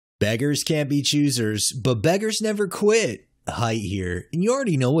Beggars can't be choosers, but beggars never quit. Height here, and you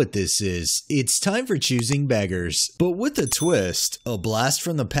already know what this is. It's time for Choosing Beggars, but with a twist, a blast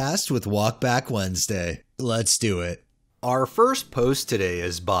from the past with Walkback Wednesday. Let's do it. Our first post today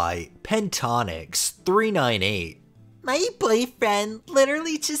is by Pentonix398. My boyfriend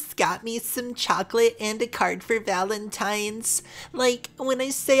literally just got me some chocolate and a card for Valentine's. Like, when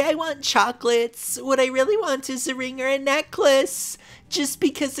I say I want chocolates, what I really want is a ring or a necklace. Just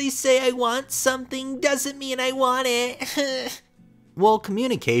because I say I want something doesn't mean I want it. Well,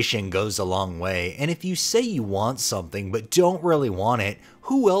 communication goes a long way, and if you say you want something but don't really want it,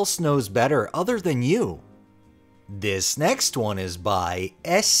 who else knows better other than you? This next one is by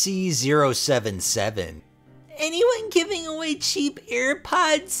SC077. Anyone giving away cheap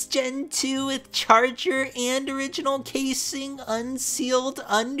AirPods Gen 2 with charger and original casing, unsealed,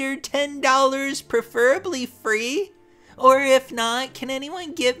 under $10, preferably free? Or if not, can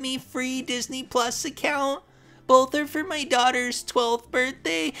anyone give me free Disney Plus account? Both are for my daughter's 12th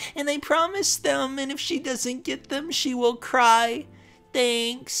birthday, and I promised them, and if she doesn't get them, she will cry.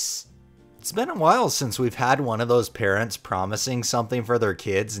 Thanks. It's been a while since we've had one of those parents promising something for their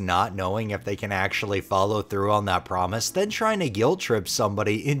kids, not knowing if they can actually follow through on that promise, then trying to guilt trip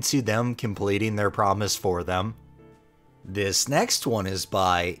somebody into them completing their promise for them. This next one is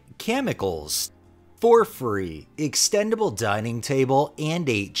by Chemicals. For free, extendable dining table and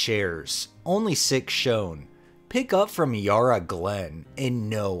 8 chairs, only 6 shown. Pick up from Yara Glenn, and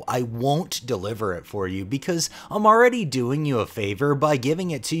no, I won't deliver it for you because I'm already doing you a favor by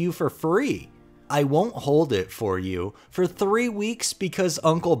giving it to you for free. I won't hold it for you for 3 weeks because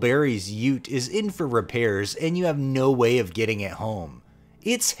Uncle Barry's ute is in for repairs and you have no way of getting it home.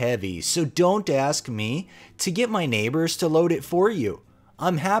 It's heavy, so don't ask me to get my neighbors to load it for you.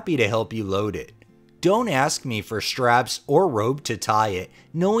 I'm happy to help you load it. Don't ask me for straps or rope to tie it,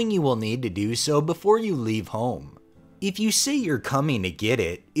 knowing you will need to do so before you leave home. If you say you're coming to get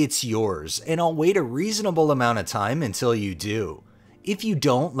it, it's yours, and I'll wait a reasonable amount of time until you do. If you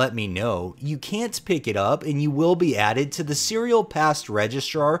don't let me know, you can't pick it up and you will be added to the serial past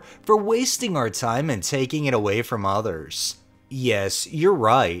registrar for wasting our time and taking it away from others. Yes, you're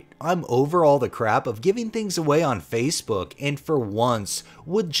right. I'm over all the crap of giving things away on Facebook and for once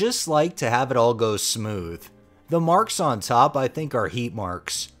would just like to have it all go smooth. The marks on top I think are heat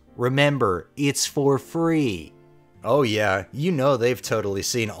marks. Remember, it's for free. Oh yeah, you know they've totally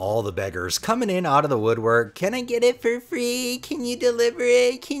seen all the beggars coming in out of the woodwork. Can I get it for free? Can you deliver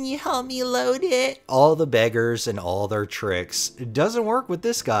it? Can you help me load it? All the beggars and all their tricks. It doesn't work with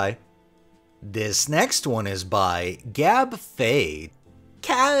this guy. This next one is by Gab Fade.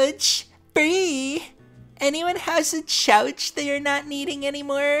 Couch, free. Anyone has a couch they are not needing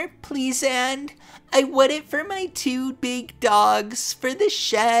anymore? Please, and I want it for my 2 big dogs for the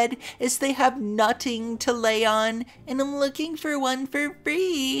shed as they have nothing to lay on, and I'm looking for one for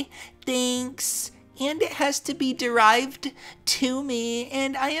free. Thanks. And it has to be derived to me,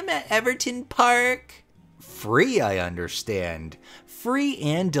 and I am at Everton Park. Free, I understand. Free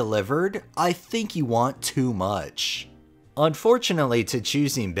and delivered? I think you want too much. Unfortunately to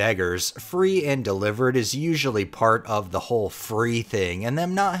Choosing Beggars, free and delivered is usually part of the whole free thing and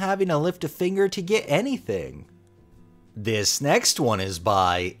them not having to lift a finger to get anything. This next one is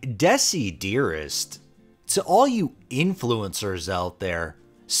by Desi Dearest. To all you influencers out there,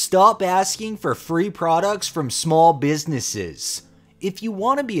 stop asking for free products from small businesses. If you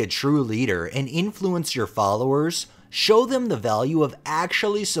want to be a true leader and influence your followers, show them the value of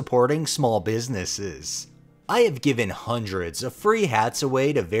actually supporting small businesses. I have given hundreds of free hats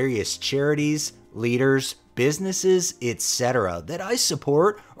away to various charities, leaders, businesses, etc. that I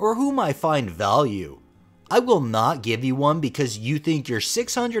support or whom I find value. I will not give you one because you think your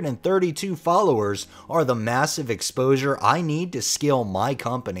 632 followers are the massive exposure I need to scale my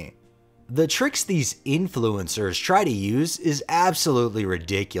company. The tricks these influencers try to use is absolutely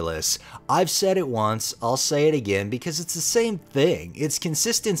ridiculous. I've said it once, I'll say it again because it's the same thing. It's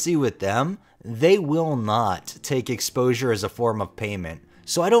consistency with them. They will not take exposure as a form of payment,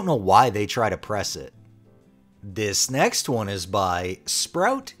 so I don't know why they try to press it. This next one is by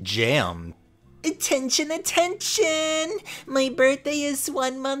Sprout Jam. Attention, attention! My birthday is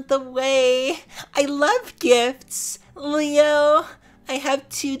 1 month away. I love gifts. Leo, I have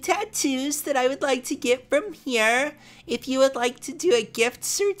 2 tattoos that I would like to get from here. If you would like to do a gift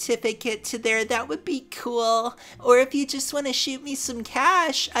certificate to there, that would be cool. Or if you just want to shoot me some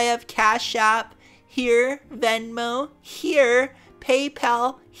cash, I have Cash App here, Venmo here,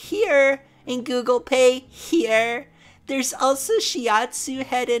 PayPal here, and Google Pay here. There's also shiatsu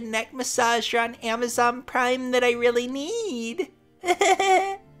head and neck massager on Amazon Prime that I really need.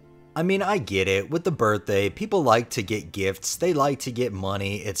 I mean, I get it. With the birthday, people like to get gifts, they like to get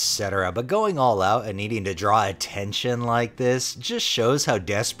money, etc. But going all out and needing to draw attention like this just shows how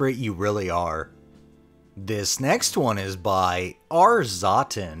desperate you really are. This next one is by R.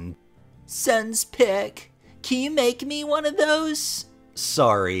 Zotin. Sen's pick. Can you make me one of those?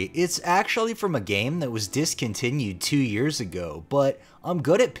 Sorry, it's actually from a game that was discontinued 2 years ago, but I'm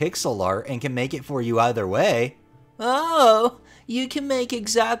good at pixel art and can make it for you either way. Oh, you can make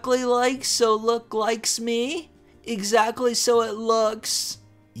exactly like so look likes me? Exactly so it looks.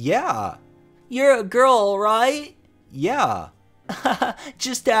 Yeah. You're a girl, right? Yeah.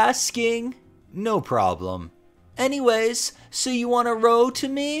 Just asking. No problem. Anyways, so you want to row to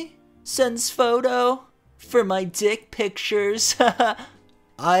me? Sends photo? For my dick pictures.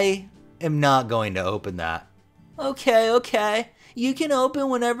 I am not going to open that. Okay. You can open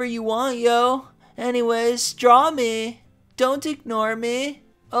whenever you want, yo. Anyways, draw me. Don't ignore me.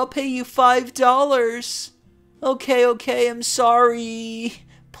 I'll pay you $5. Okay, I'm sorry.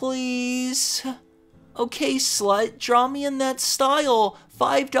 Please. Okay, slut, draw me in that style.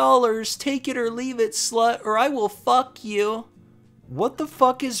 $5. Take it or leave it, slut, or I will fuck you. What the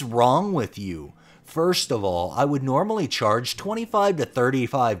fuck is wrong with you? First of all, I would normally charge $25 to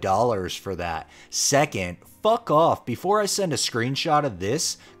 $35 for that. Second, fuck off before I send a screenshot of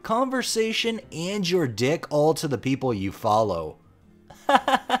this conversation and your dick all to the people you follow.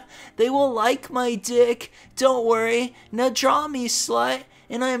 They will like my dick. Don't worry. Now draw me, slut,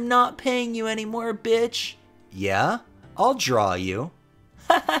 and I am not paying you anymore, bitch. Yeah? I'll draw you.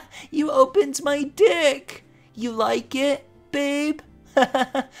 You opened my dick. You like it, babe?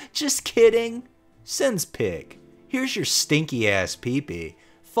 Just kidding. Sends pic. Here's your stinky ass peepee.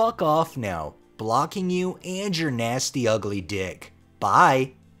 Fuck off now. Blocking you and your nasty ugly dick.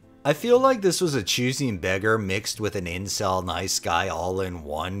 Bye. I feel like this was a choosing beggar mixed with an incel nice guy all in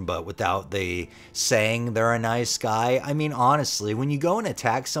one, but without the saying they're a nice guy. I mean, honestly, when you go and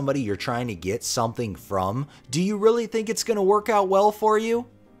attack somebody you're trying to get something from, do you really think it's going to work out well for you?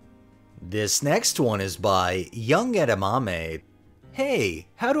 This next one is by Young Edamame. Hey,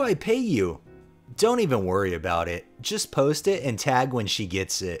 how do I pay you? Don't even worry about it. Just post it and tag when she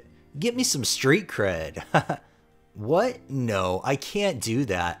gets it. Get me some street cred. What? No, I can't do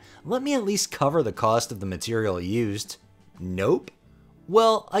that. Let me at least cover the cost of the material used. Nope.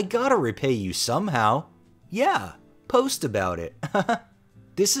 Well, I gotta repay you somehow. Yeah, post about it.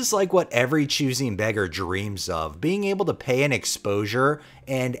 This is like what every choosing beggar dreams of, being able to pay an exposure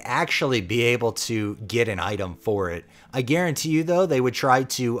and actually be able to get an item for it. I guarantee you though, they would try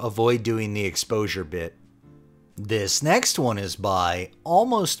to avoid doing the exposure bit. This next one is by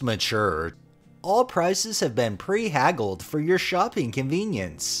Almost Mature. All prices have been pre-haggled for your shopping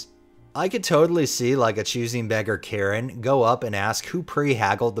convenience. I could totally see like a choosing beggar Karen go up and ask who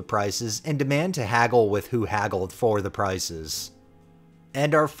pre-haggled the prices and demand to haggle with who haggled for the prices.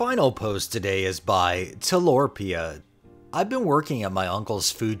 And our final post today is by Telorpia. I've been working at my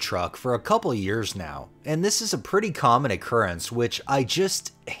uncle's food truck for a couple years now, and this is a pretty common occurrence which I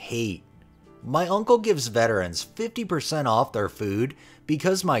just hate. My uncle gives veterans 50% off their food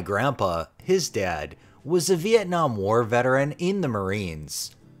because my grandpa, his dad, was a Vietnam War veteran in the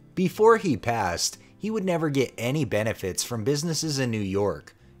Marines. Before he passed, he would never get any benefits from businesses in New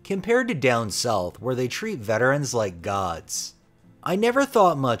York, compared to down south where they treat veterans like gods. I never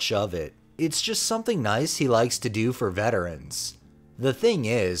thought much of it. It's just something nice he likes to do for veterans. The thing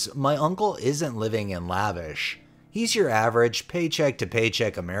is, my uncle isn't living in lavish. He's your average paycheck to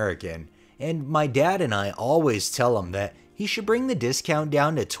paycheck American, and my dad and I always tell him that he should bring the discount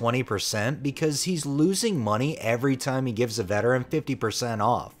down to 20% because he's losing money every time he gives a veteran 50%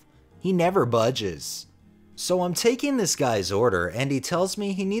 off. He never budges. So I'm taking this guy's order and he tells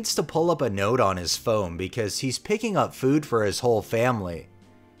me he needs to pull up a note on his phone because he's picking up food for his whole family.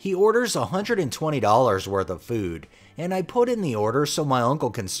 He orders $120 worth of food, and I put in the order so my uncle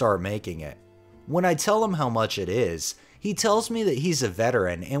can start making it. When I tell him how much it is, he tells me that he's a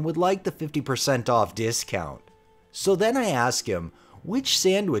veteran and would like the 50% off discount. So then I ask him which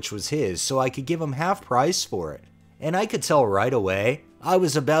sandwich was his so I could give him half price for it, and I could tell right away I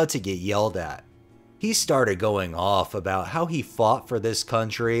was about to get yelled at. He started going off about how he fought for this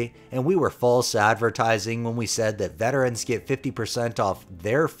country and we were false advertising when we said that veterans get 50% off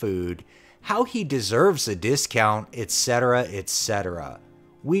their food, how he deserves a discount, etc., etc.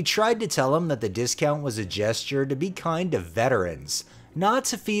 We tried to tell him that the discount was a gesture to be kind to veterans, not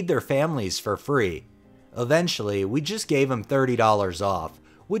to feed their families for free. Eventually, we just gave him $30 off,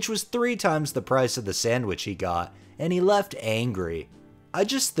 which was 3 times the price of the sandwich he got, and he left angry. I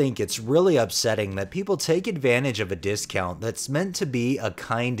just think it's really upsetting that people take advantage of a discount that's meant to be a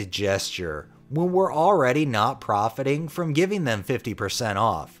kind gesture when we're already not profiting from giving them 50%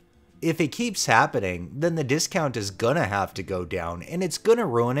 off. If it keeps happening, then the discount is gonna have to go down and it's gonna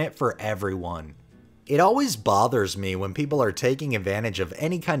ruin it for everyone. It always bothers me when people are taking advantage of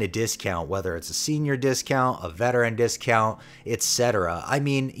any kind of discount, whether it's a senior discount, a veteran discount, etc. I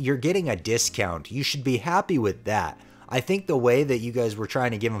mean, you're getting a discount. You should be happy with that. I think the way that you guys were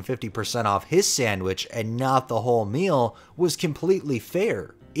trying to give him 50% off his sandwich and not the whole meal was completely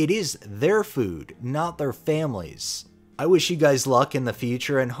fair. It is their food, not their families. I wish you guys luck in the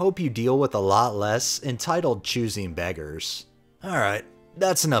future and hope you deal with a lot less entitled choosing beggars. Alright,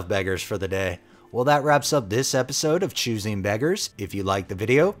 that's enough beggars for the day. Well, that wraps up this episode of Choosing Beggars. If you liked the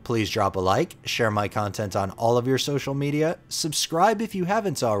video, please drop a like, share my content on all of your social media, subscribe if you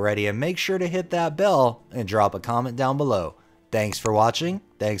haven't already, and make sure to hit that bell and drop a comment down below. Thanks for watching,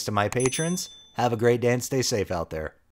 thanks to my patrons, have a great day and stay safe out there.